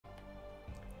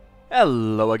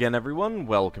Hello again, everyone.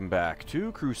 Welcome back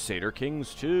to Crusader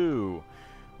Kings II.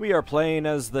 We are playing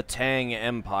as the Tang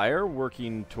Empire,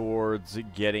 working towards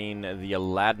getting the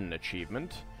Aladdin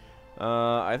achievement.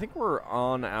 I think we're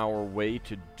on our way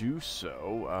to do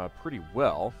so pretty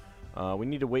well. We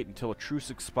need to wait until a truce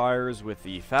expires with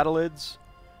the Fatalids.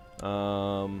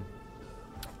 I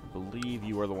believe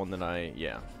you are the one that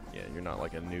yeah, you're not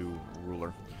like a new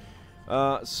ruler.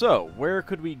 So, where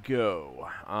could we go?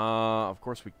 Of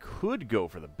course, we could go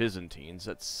for the Byzantines.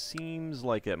 That seems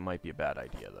like it might be a bad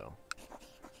idea,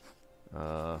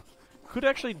 though. Could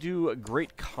actually do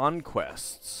great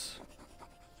conquests.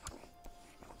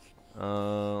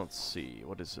 Let's see.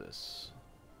 What is this?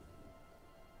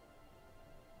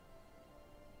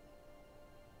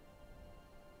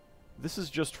 This is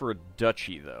just for a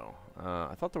duchy, though.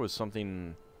 I thought there was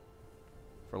something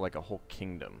for, like, a whole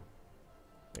kingdom.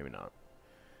 Maybe not.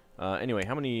 Anyway,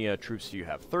 how many troops do you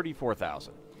have?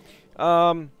 34,000.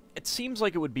 It seems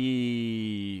like it would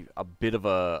be a bit of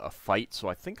a fight, so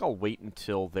I think I'll wait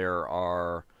until there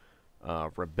are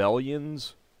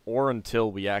rebellions, or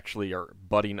until we actually are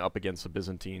butting up against the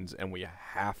Byzantines and we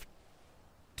have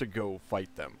to go fight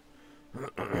them.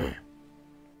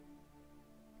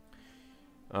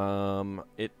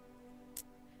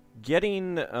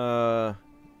 Getting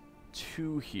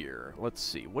two here. Let's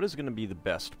see. What is going to be the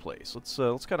best place? Let's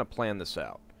kind of plan this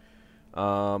out.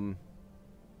 I mean,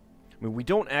 we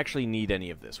don't actually need any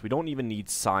of this. We don't even need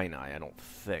Sinai, I don't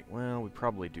think. Well, we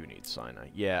probably do need Sinai.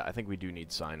 Yeah, I think we do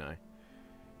need Sinai.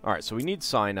 Alright, so we need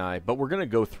Sinai, but we're going to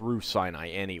go through Sinai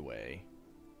anyway.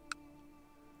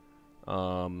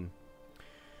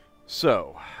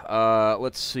 So,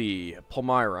 let's see.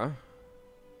 Palmyra.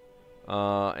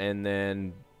 And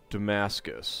then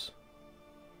Damascus.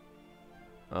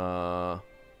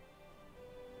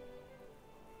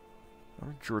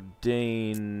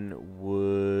 Jourdain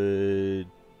would...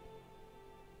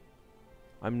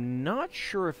 I'm not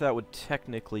sure if that would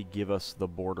technically give us the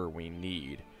border we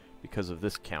need because of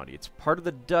this county. It's part of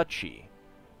the duchy,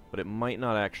 but it might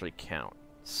not actually count.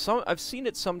 I've seen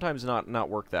it sometimes not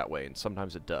work that way, and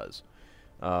sometimes it does.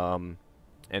 And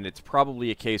it's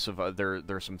probably a case of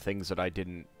there's some things that I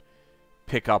didn't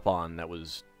pick up on that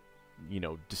was, you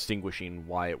know, distinguishing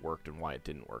why it worked and why it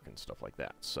didn't work and stuff like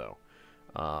that. So,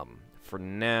 for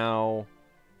now,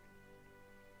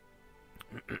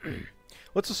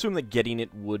 let's assume that getting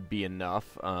it would be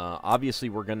enough. Obviously,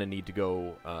 we're going to need to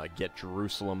go get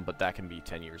Jerusalem, but that can be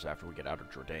 10 years after we get out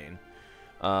of Jourdain.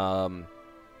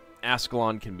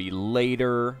 Ascalon can be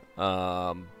later,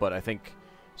 but I think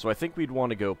we'd want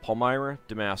to go Palmyra,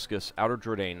 Damascus, Outer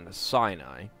Jourdain,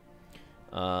 Sinai.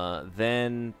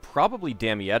 Then probably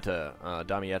Damietta,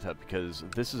 because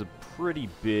this is a pretty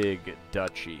big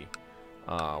duchy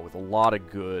with a lot of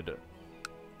good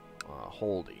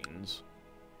holdings.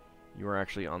 You are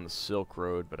actually on the Silk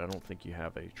Road, but I don't think you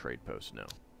have a trade post, no.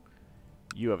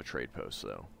 You have a trade post,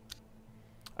 though.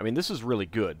 I mean, this is really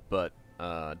good, but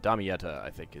Damietta, I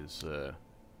think, is the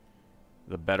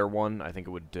better one. I think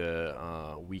it would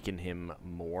weaken him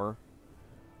more.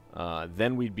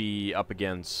 Then we'd be up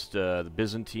against the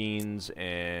Byzantines,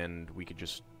 and we could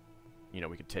just, you know,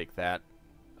 we could take that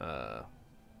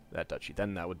that duchy.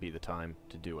 Then that would be the time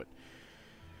to do it.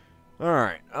 All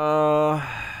right.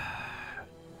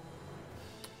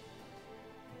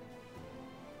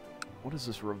 What is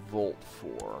this revolt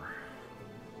for?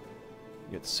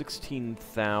 You get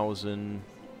 16,000.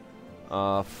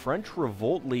 French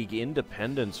Revolt League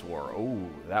Independence War. Oh,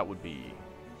 that would be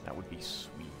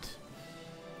sweet.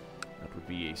 That would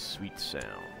be a sweet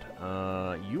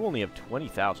sound. You only have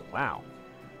 20,000. Wow.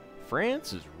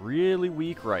 France is really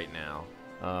weak right now.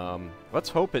 Let's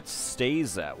hope it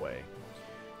stays that way.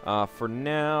 For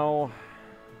now,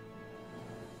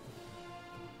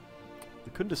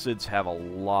 the Kundasids have a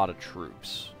lot of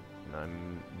troops, and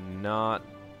I'm not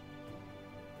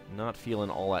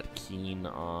feeling all that keen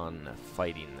on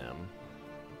fighting them.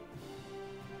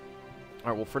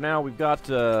 All right. Well, for now, we've got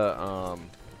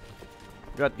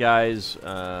guys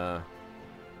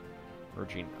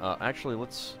urging. Actually,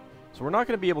 let's. So we're not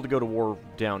going to be able to go to war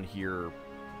down here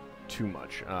too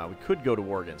much. We could go to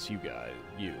war against you guys,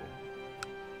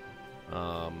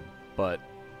 but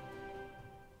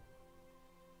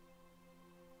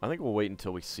I think we'll wait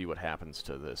until we see what happens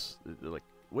to this. Like,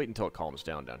 wait until it calms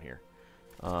down here.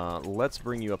 Let's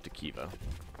bring you up to Khiva,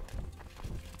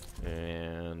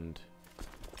 and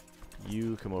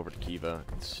you come over to Khiva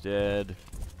instead.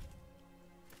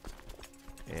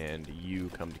 And you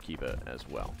come to Khiva as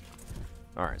well.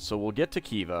 Alright, so we'll get to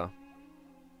Khiva.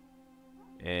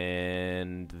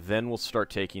 And then we'll start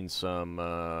taking some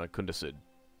Kundasid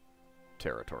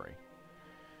territory.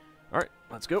 Alright,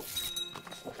 let's go.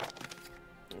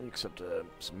 Accept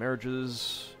some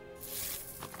marriages.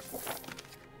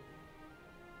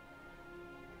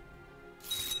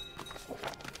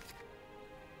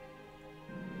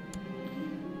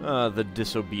 The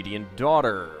disobedient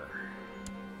daughter.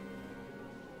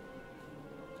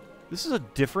 This is a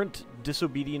different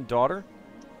disobedient daughter?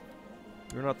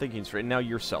 You're not thinking straight. Now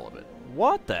you're celibate.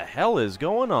 What the hell is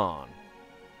going on?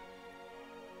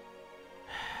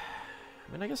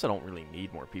 I mean, I guess I don't really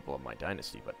need more people in my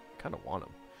dynasty, but I kind of want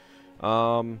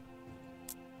them.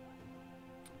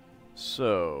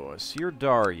 So, Sir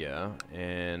Daria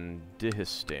and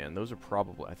Dihistan, those are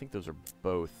probably... I think those are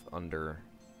both under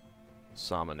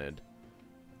Samanid.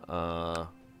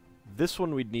 This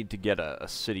one we'd need to get a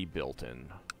city built in.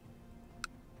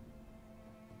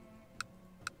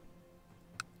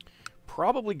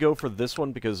 Probably go for this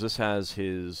one because this has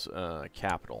his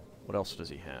capital. What else does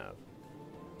he have?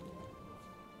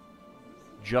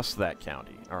 Just that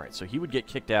county. Alright, so he would get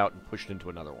kicked out and pushed into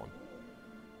another one.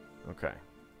 Okay.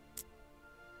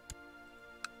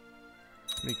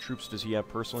 How many troops does he have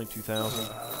personally?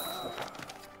 2,000?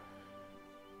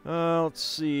 Let's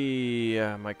see.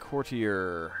 My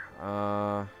courtier.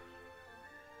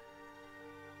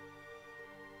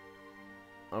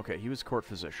 Okay, he was court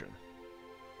physician.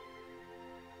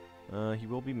 He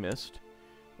will be missed.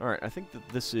 Alright, I think that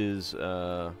this is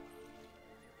an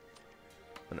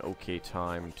okay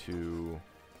time to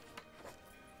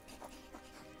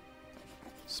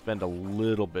spend a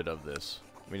little bit of this.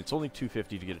 I mean, it's only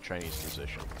 250 to get a Chinese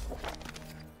physician.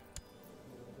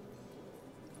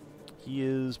 He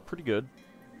is pretty good.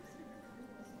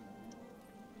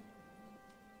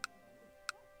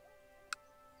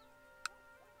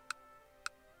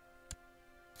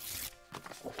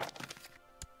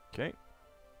 Okay.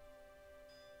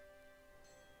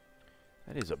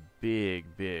 That is a big,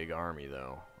 big army,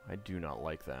 though. I do not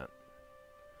like that.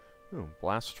 Ooh,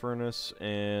 blast furnace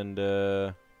and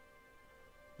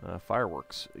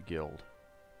fireworks guild.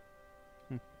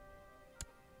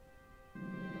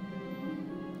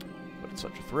 But it's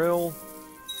such a thrill.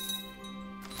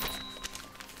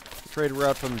 The trade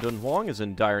route from Dunhuang is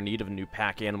in dire need of new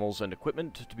pack animals and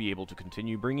equipment to be able to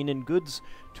continue bringing in goods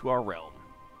to our realm.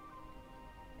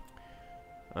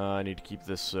 I need to keep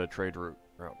this trade route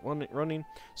running.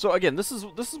 So again, this is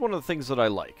one of the things that I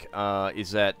like,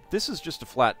 is that this is just a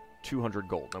flat 200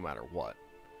 gold no matter what.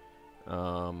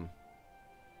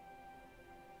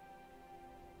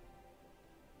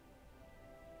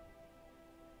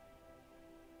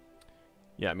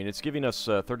 Yeah, I mean, it's giving us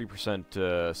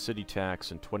 30% city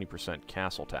tax and 20%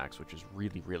 castle tax, which is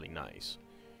really, really nice.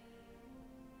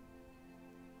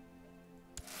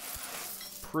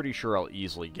 Pretty sure I'll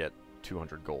easily get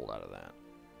 200 gold out of that.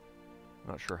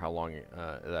 Not sure how long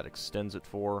that extends it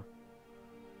for.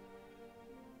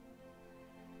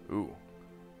 Ooh.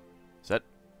 Is that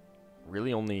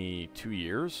really only 2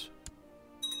 years?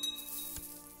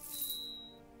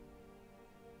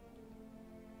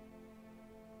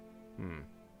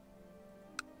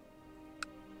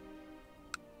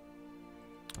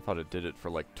 I thought it did it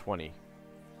for like 20.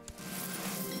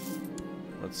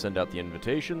 Let's send out the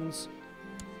invitations.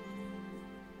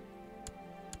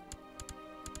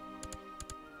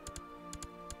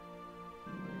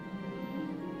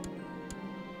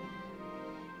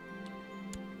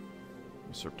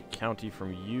 Usurped a county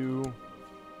from you.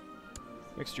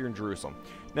 Next year in Jerusalem.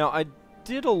 Now, I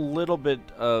did a little bit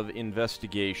of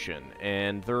investigation,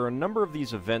 and there are a number of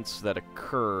these events that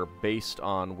occur based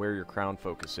on where your crown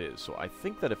focus is. So I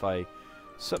think that if I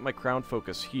set my crown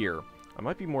focus here, I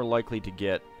might be more likely to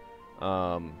get,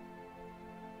 not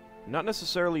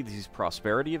necessarily these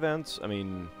prosperity events, I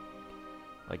mean,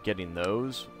 like getting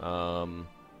those. I'm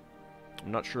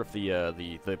not sure if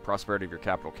the prosperity of your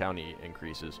capital county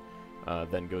increases,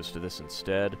 then goes to this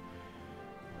instead.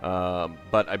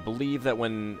 But I believe that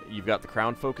when you've got the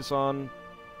crown focus on,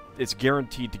 it's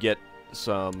guaranteed to get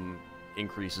some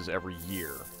increases every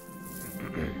year.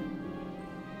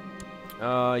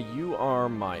 You are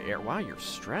my heir. Wow, you're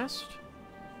stressed?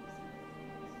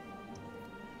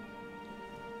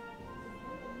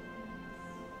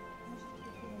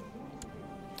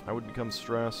 I would become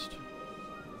stressed.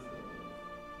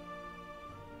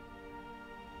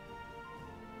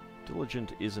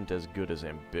 Diligent isn't as good as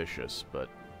ambitious, but...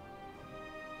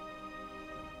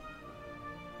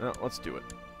 no, let's do it.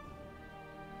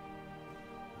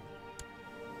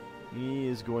 He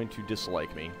is going to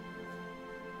dislike me.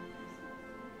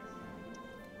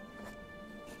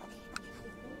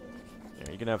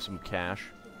 Yeah, you can have some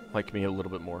cash. Like me a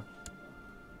little bit more.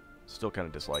 Still kind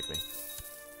of dislike me.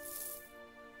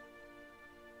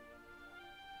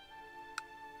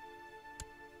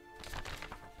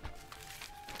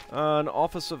 An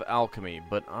Office of Alchemy,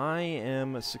 but I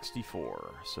am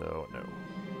 64, so no.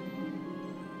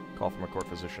 Call from a court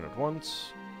physician at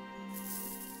once.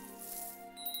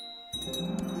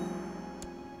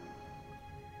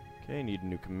 Okay, need a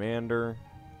new commander.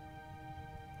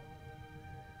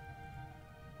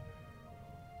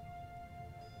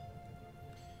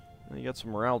 Well, you got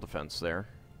some morale defense there.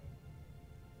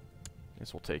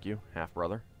 Guess we'll take you,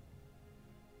 half-brother.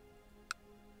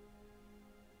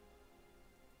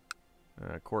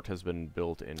 Court has been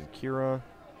built in Kira.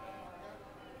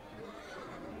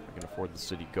 I can afford the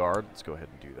city guard. Let's go ahead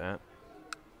and do that.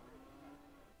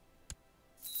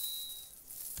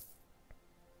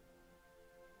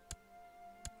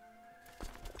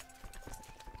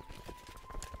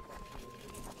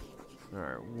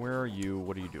 Alright, where are you?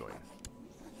 What are you doing?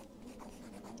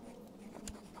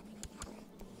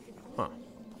 Huh.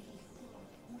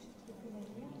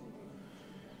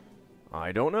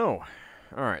 I don't know.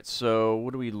 Alright, so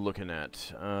what are we looking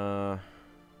at?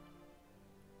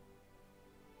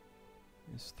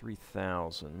 It's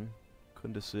 3,000.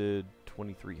 Kundasid,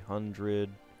 2,300.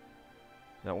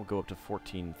 That will go up to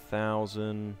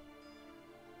 14,000.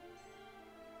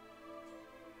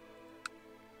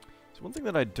 So one thing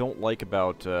that I don't like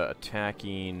about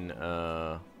attacking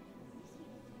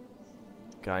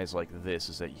guys like this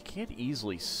is that you can't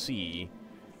easily see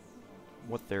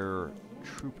what their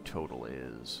troop total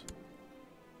is.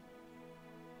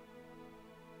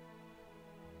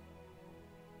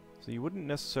 So you wouldn't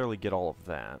necessarily get all of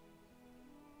that.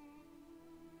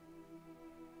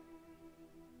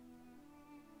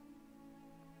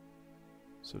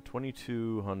 So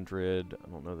 2,200, I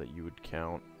don't know that you would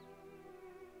count.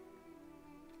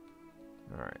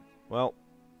 Alright, well,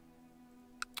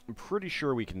 I'm pretty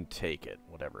sure we can take it,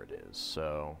 whatever it is,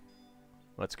 so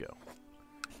let's go.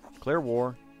 Declare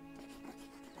war.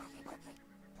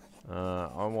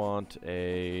 I want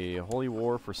a holy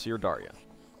war for Seer Daria.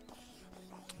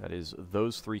 That is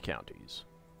those 3 counties.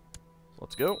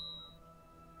 Let's go.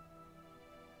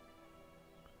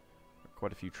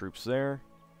 Quite a few troops there.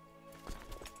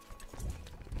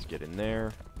 Let's get in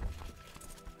there.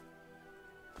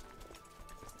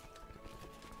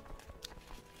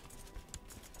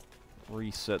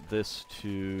 Reset this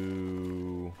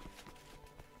to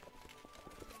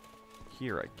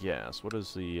here, I guess. What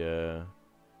is the, yeah,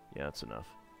 that's enough.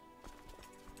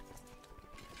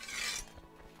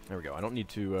 There we go. I don't need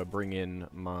to bring in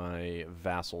my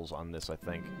vassals on this, I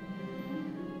think.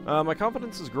 My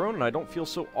confidence has grown and I don't feel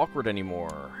so awkward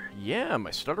anymore. Yeah,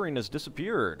 my stuttering has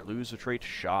disappeared. Lose the trait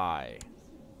shy.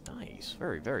 Nice.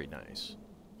 Very, very nice.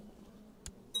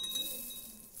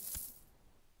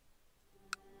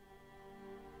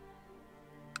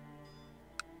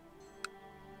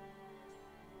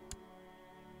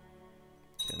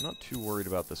 Okay, I'm not too worried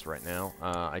about this right now.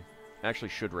 I actually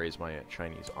should raise my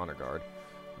Chinese honor guard.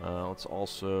 Let's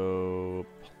also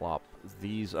plop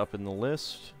these up in the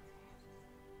list.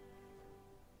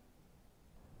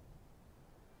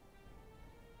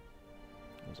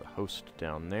 There's a host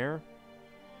down there.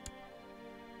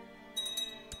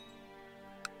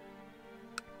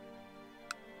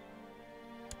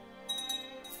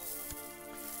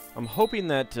 I'm hoping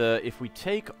that if we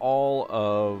take all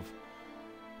of,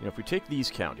 if we take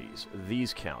these counties,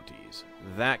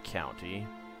 that county,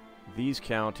 these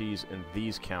counties, and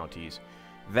these counties,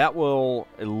 that will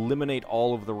eliminate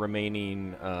all of the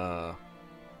remaining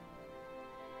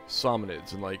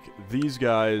Samanids. And, like, these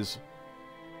guys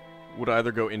would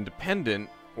either go independent,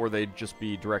 or they'd just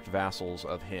be direct vassals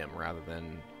of him, rather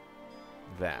than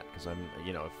that. Because,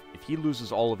 if he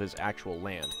loses all of his actual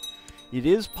land, it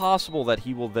is possible that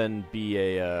he will then be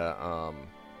a,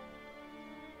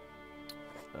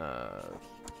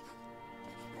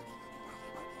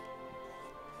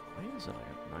 why does it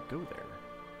not go there?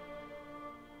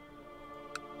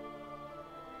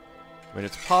 I mean,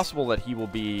 it's possible that he will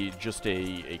be just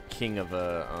a king of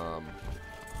a,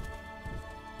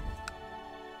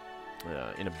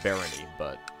 in a barony,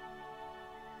 but...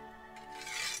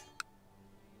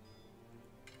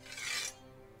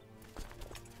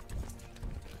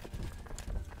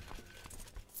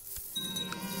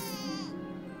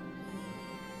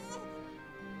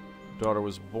 Daughter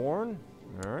was born.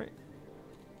 Alright.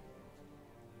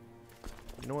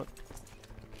 You know what?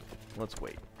 Let's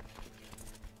wait.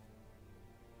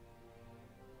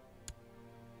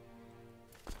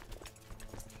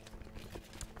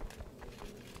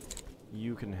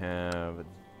 You can have a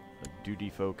duty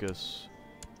focus.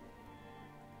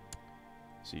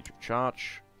 Siege of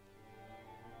Chach.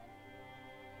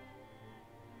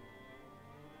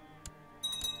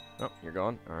 Oh, you're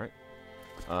gone. Alright.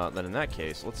 Then in that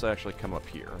case, let's actually come up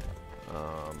here.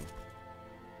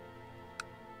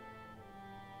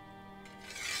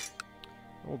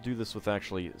 We'll do this with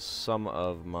actually some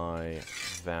of my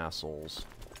vassals.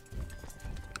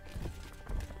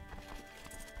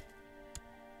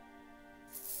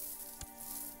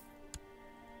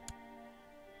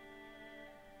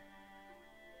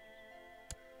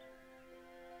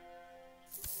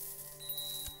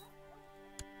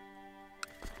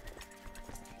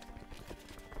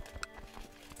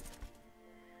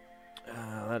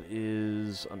 That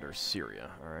is under Syria,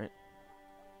 alright.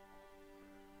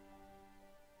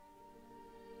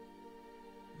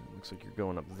 Looks like you're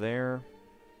going up there.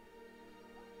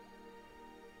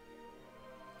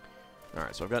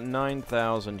 Alright, so I've got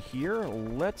 9,000 here.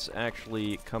 Let's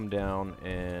actually come down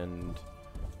and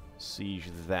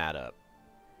siege that up.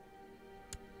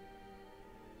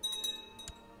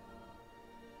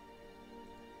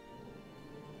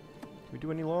 Can we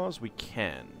do any laws? We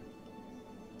can.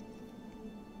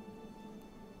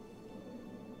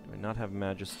 Do I not have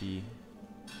majesty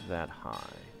that high?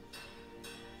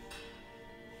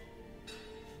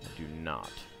 I do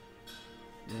not.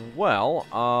 Well,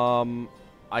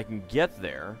 I can get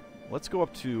there. Let's go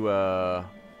up to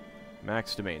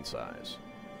max domain size.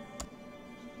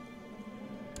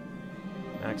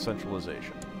 Max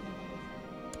centralization.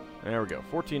 There we go.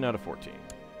 14 out of 14.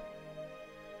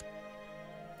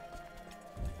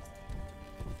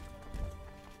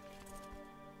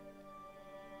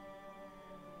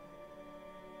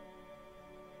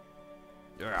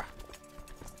 Ugh.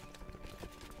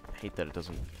 I hate that it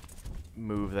doesn't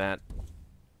move that.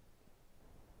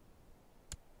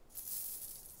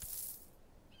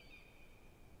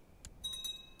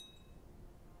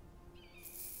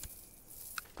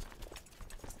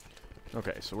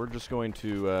 Okay, so we're just going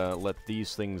to let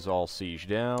these things all siege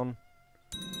down.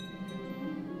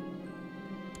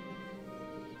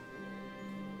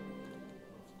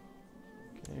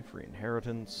 Okay, free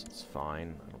inheritance. It's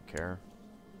fine. I don't care.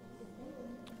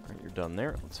 Alright, you're done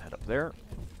there. Let's head up there.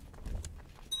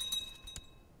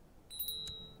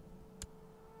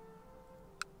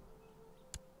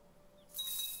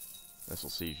 This will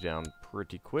siege down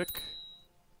pretty quick.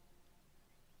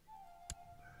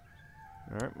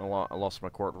 Alright, I lost my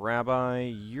court rabbi.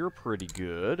 You're pretty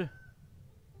good.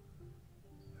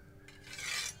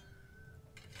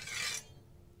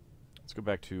 Let's go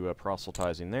back to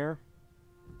proselytizing there.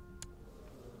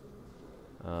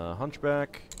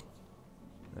 Hunchback.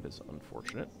 That is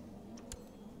unfortunate.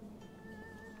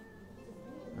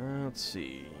 Let's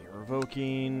see.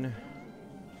 Revoking.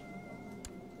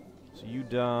 So you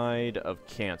died of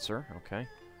cancer. Okay.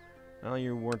 Well,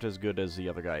 you weren't as good as the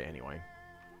other guy anyway.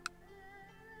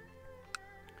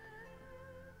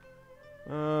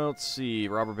 Let's see.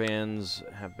 Robber bands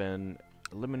have been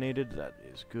eliminated. That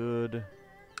is good.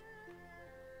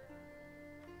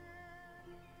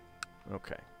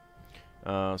 Okay.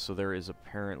 So there is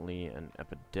apparently an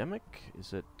epidemic.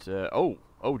 Is it... oh,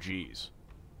 geez.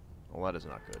 Well, that is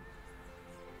not good.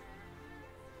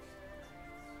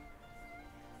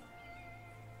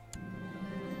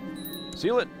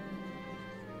 Seal it!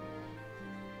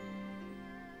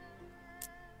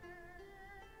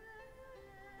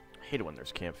 I hate it when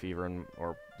there's camp fever and,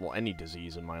 or, well, any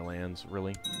disease in my lands,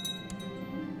 really.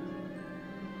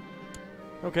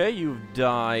 Okay, you've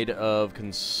died of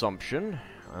consumption.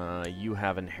 You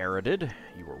have inherited.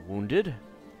 You were wounded.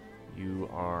 You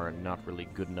are not really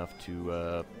good enough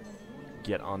to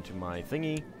get onto my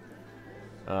thingy.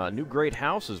 New great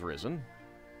house has risen.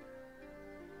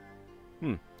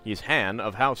 He's Han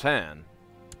of House Han.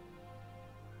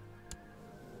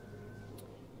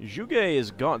 Zhuge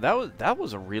is gone. That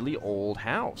was a really old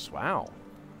house. Wow.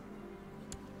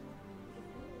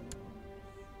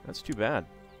 That's too bad.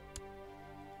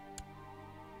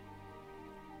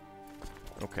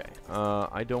 Okay,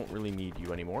 I don't really need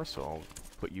you anymore, so I'll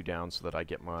put you down so that I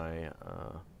get my,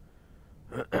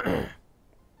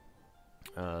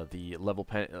 the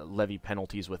levy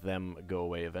penalties with them go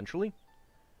away eventually.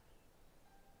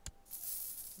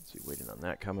 Let's see, waiting on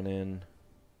that coming in.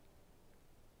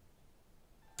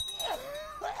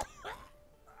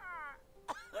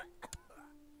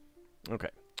 Okay,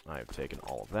 I've taken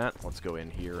all of that. Let's go in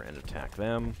here and attack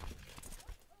them.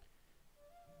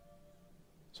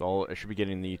 So I should be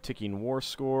getting the ticking war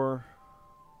score.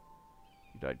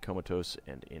 You died comatose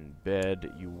and in bed.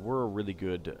 You were a really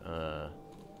good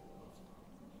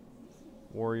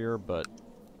warrior, but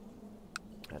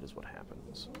that is what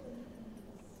happens.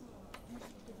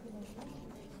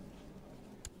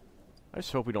 I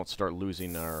just hope we don't start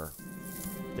losing our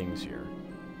things here.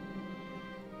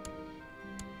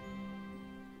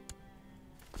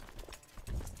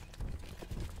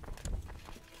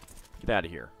 Get out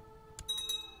of here.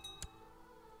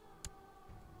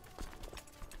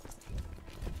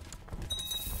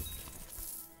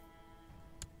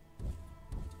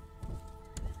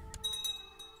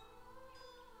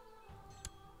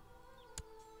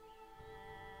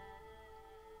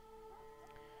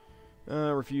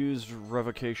 Refused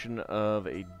revocation of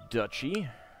a duchy.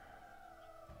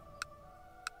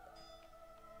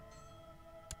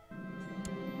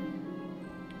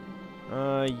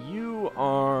 You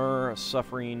are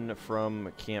suffering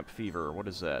from camp fever. What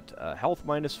is that? Health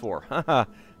 -4. Haha.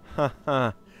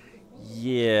 Haha.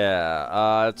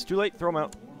 Yeah. It's too late. Throw him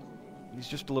out. He's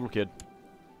just a little kid.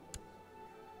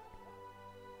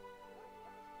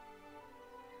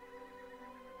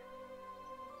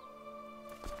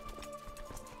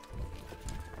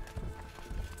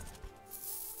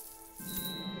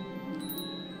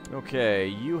 Okay,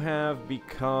 you have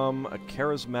become a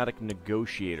charismatic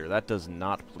negotiator. That does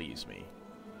not please me.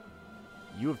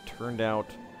 You have turned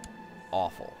out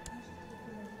awful.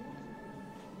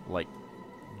 Like,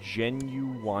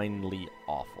 genuinely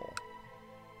awful.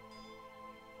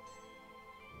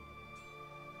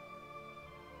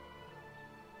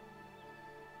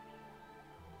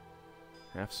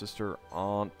 Half-sister,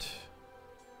 aunt...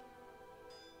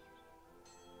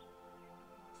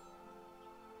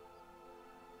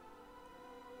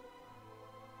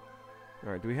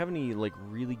 Alright, do we have any, like,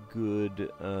 really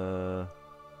good,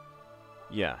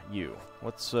 yeah, you.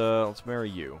 Let's marry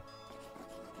you.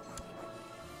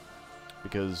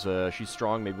 Because, she's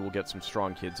strong, maybe we'll get some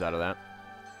strong kids out of that.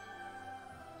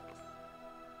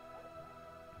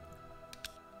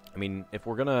 I mean, if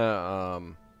we're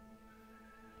gonna,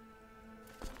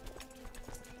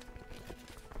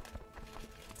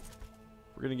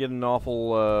 we're gonna get an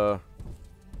awful,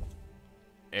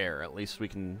 heir. At least we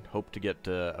can hope to get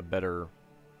a better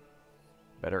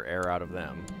heir out of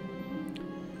them.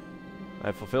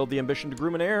 I've fulfilled the ambition to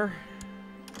groom an heir.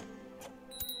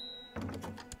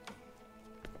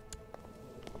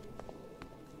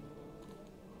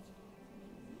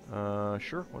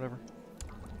 Sure, whatever.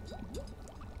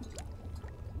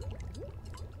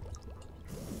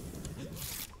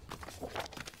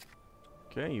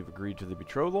 Okay, you've agreed to the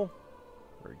betrothal.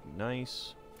 Very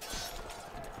nice.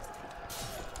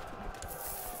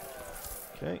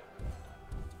 Okay.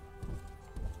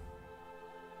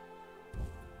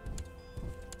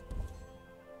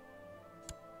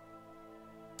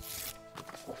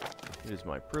 It is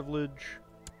my privilege.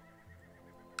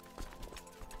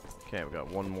 Okay, we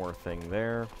got one more thing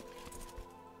there.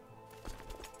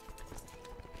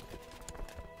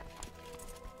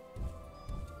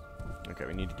 Okay,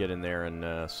 we need to get in there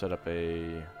and set up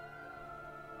a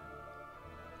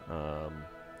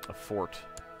fort.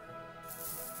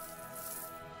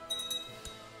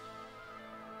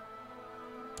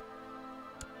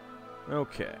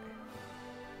 Okay.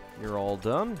 You're all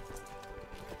done.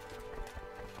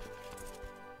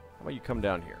 How about you come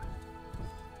down here?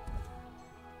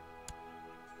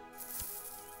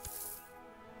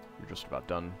 You're just about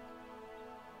done.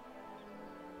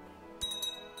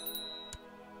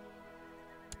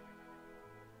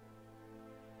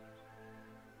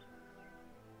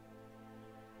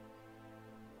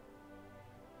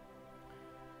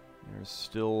 There's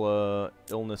still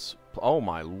illness. Oh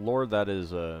my lord, that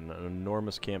is an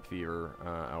enormous camp fever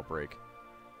outbreak.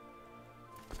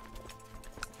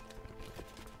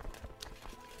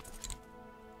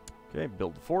 Okay,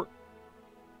 build the fort.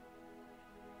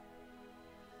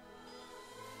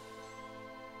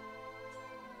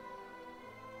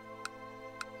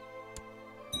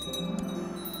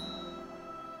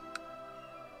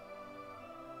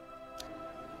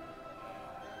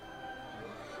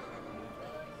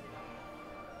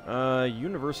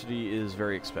 University is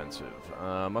very expensive.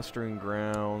 Mustering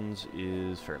grounds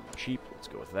is fairly cheap. Let's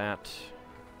go with that.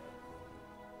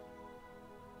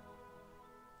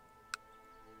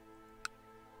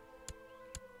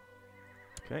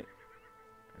 Okay,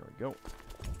 there we go.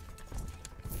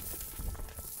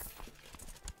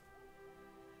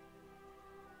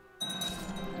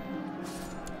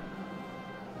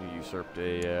 You usurped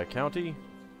a county.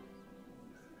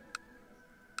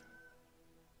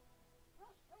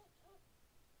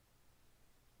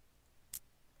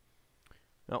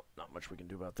 No, not much we can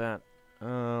do about that.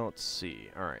 Let's see.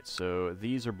 Alright, so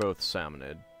these are both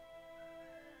Samanid.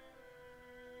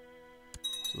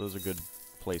 So those are good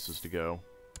places to go.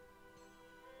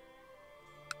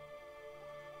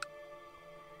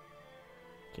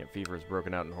 Camp fever is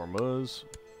broken out in Hormuz.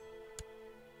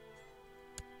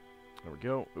 There we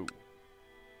go. Ooh.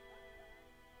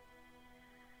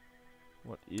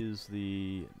 What is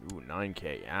the... Ooh,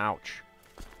 9K. Ouch.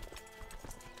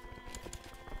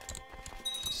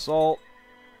 Assault.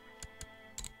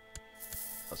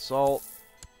 Assault.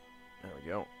 There we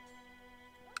go.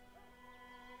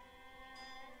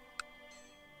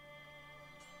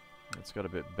 It's got a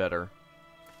bit better.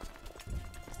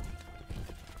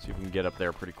 See if we can get up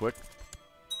there pretty quick.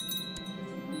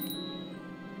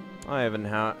 I have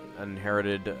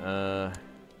inherited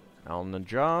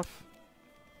Al-Najaf.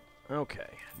 Okay.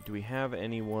 Do we have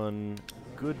anyone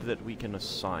good that we can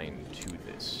assign to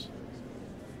this?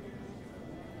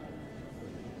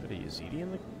 Got a Yazidi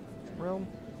in the realm?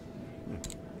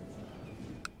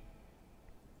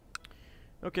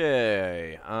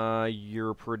 Okay.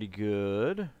 You're pretty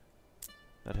good.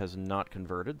 That has not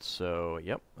converted, so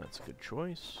yep, that's a good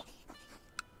choice.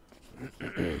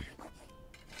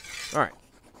 Alright.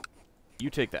 You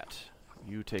take that.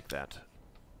 You take that.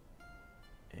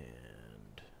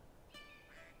 And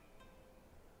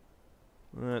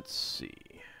let's see.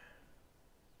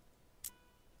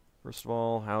 First of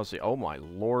all, how's the... Oh my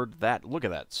lord, that... Look at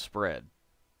that spread.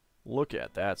 Look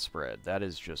at that spread. That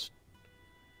is just...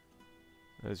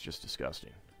 That is just disgusting.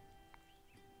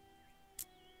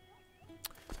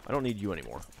 I don't need you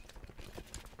anymore.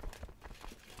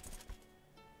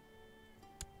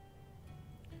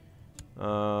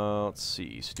 Let's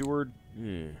see. Steward.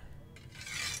 Getting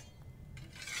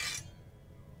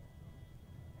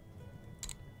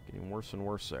worse and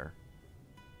worse there.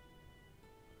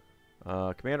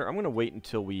 Commander, I'm going to wait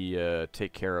until we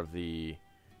take care of the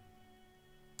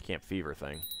Camp Fever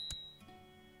thing.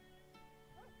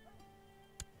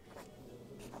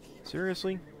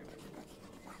 Seriously?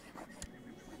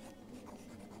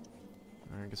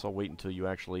 I guess I'll wait until you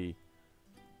actually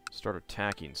start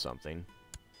attacking something.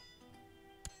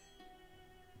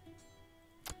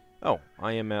 Oh,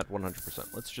 I am at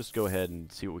 100%. Let's just go ahead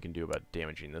and see what we can do about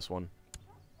damaging this one.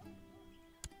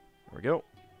 There we go.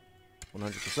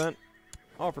 100%.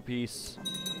 Offer peace.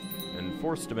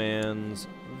 Enforce demands.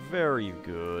 Very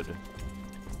good.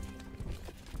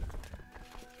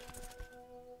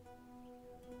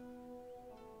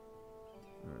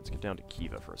 Alright, let's get down to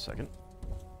Kiva for a second.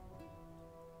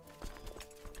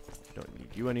 Don't need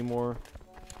you anymore.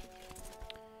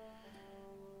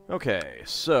 Okay,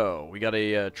 so we got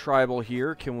a tribal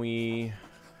here. Can we...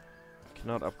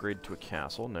 Cannot upgrade to a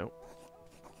castle. No.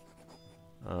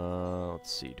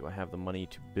 Let's see. Do I have the money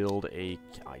to build a...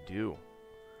 I do.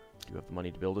 Do you have the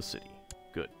money to build a city?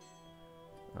 Good.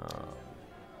 Do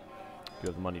you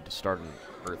have the money to start an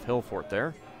Earth Hill fort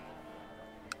there?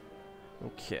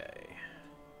 Okay.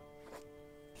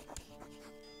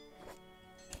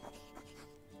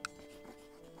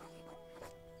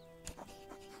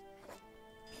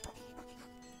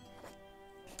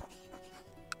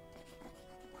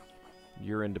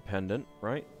 You're independent,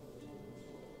 right?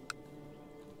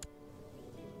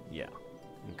 Yeah.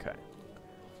 Okay.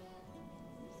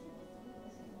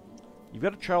 You've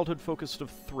got a childhood focused of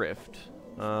thrift.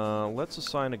 Let's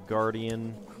assign a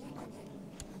guardian.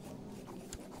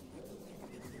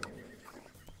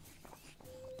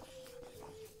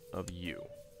 Of you.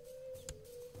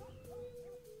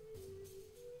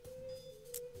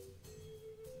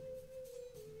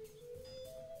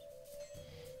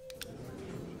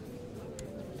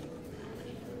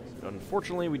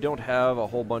 Unfortunately, we don't have a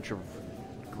whole bunch of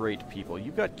great people.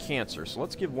 You've got cancer, so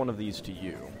let's give one of these to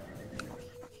you.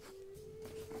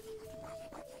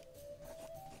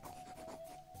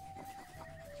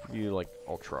 You like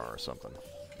Ultra or something.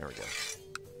 There we go.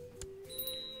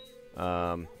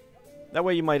 That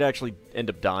way you might actually end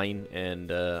up dying,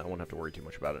 and I won't have to worry too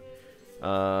much about it.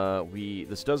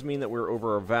 This does mean that we're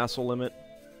over our vassal limit.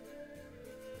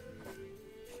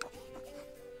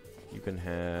 You can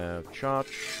have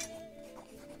Chach.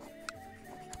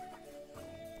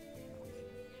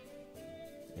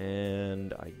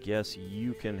 And I guess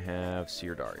you can have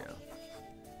Sirdaria.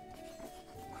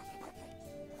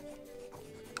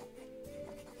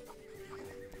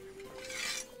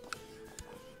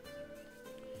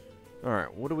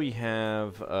 Alright, what do we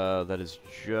have that is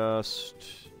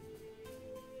just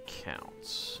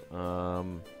counts? I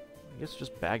guess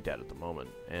just Baghdad at the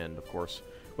moment. And, of course,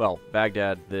 well,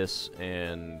 Baghdad, this,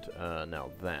 and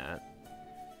now that.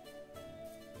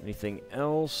 Anything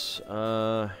else?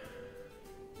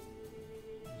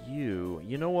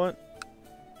 You know what?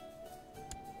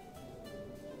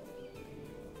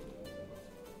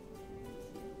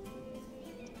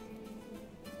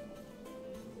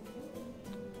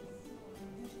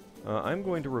 I'm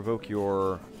going to revoke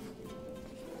your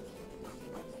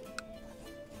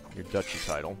duchy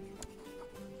title.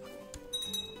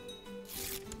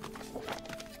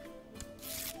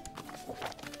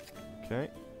 Okay.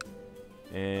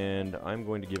 And I'm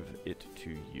going to give it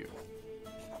to you.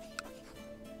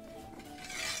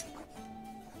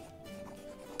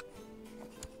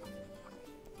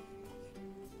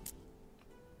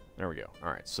 we go.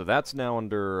 Alright, so that's now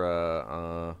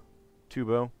under,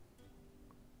 Tubo.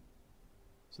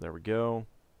 So there we go.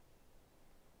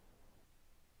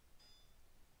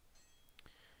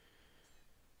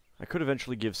 I could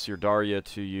eventually give Sirdaria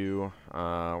to you.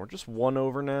 We're just 1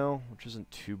 over now, which isn't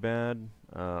too bad.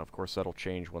 Of course, that'll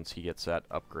change once he gets that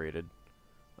upgraded.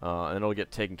 And it'll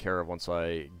get taken care of once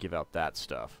I give out that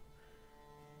stuff.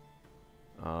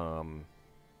 I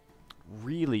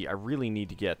really need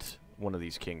to get one of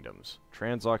these kingdoms.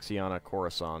 Transoxiana,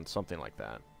 Khorasan, something like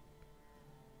that.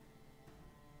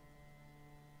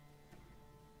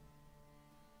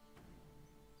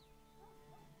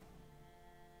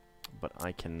 But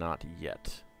I cannot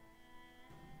yet.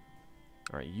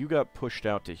 Alright, you got pushed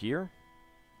out to here.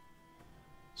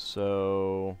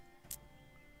 So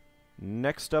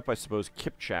next up, I suppose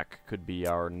Kipchak could be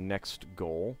our next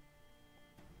goal.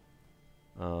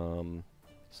 So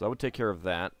that would take care of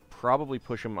that. Probably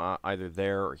push him either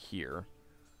there or here.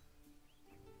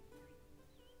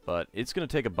 But it's going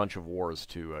to take a bunch of wars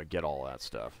to get all that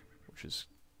stuff, which is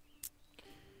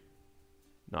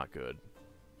not good.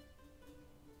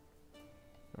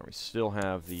 Now we still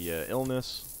have the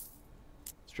illness.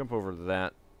 Let's jump over to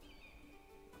that.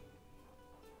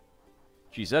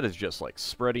 Geez, that is just like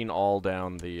spreading all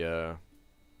down the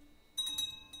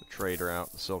trade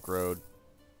route, the Silk Road.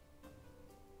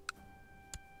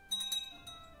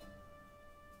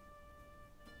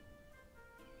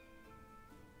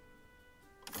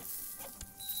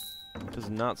 It does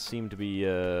not seem to be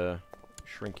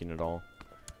shrinking at all.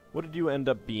 What did you end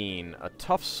up being? A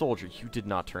tough soldier. You did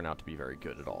not turn out to be very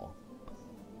good at all.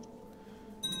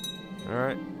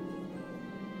 Alright.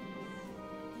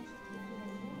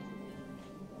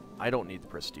 I don't need the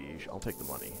prestige. I'll take the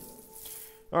money.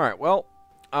 Alright, well,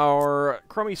 our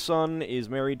crummy son is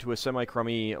married to a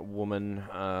semi-crummy woman.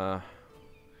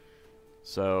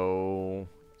 So,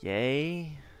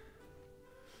 yay.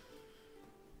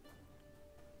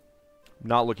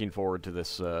 Not looking forward to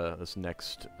this this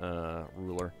next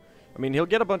ruler. I mean, he'll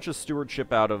get a bunch of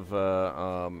stewardship out of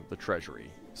the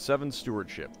treasury. 7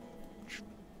 stewardship.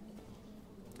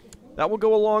 That will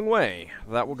go a long way.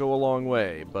 That will go a long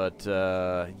way. But,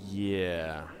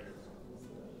 yeah.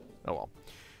 Oh well.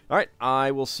 Alright, I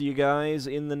will see you guys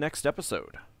in the next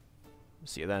episode.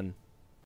 See you then.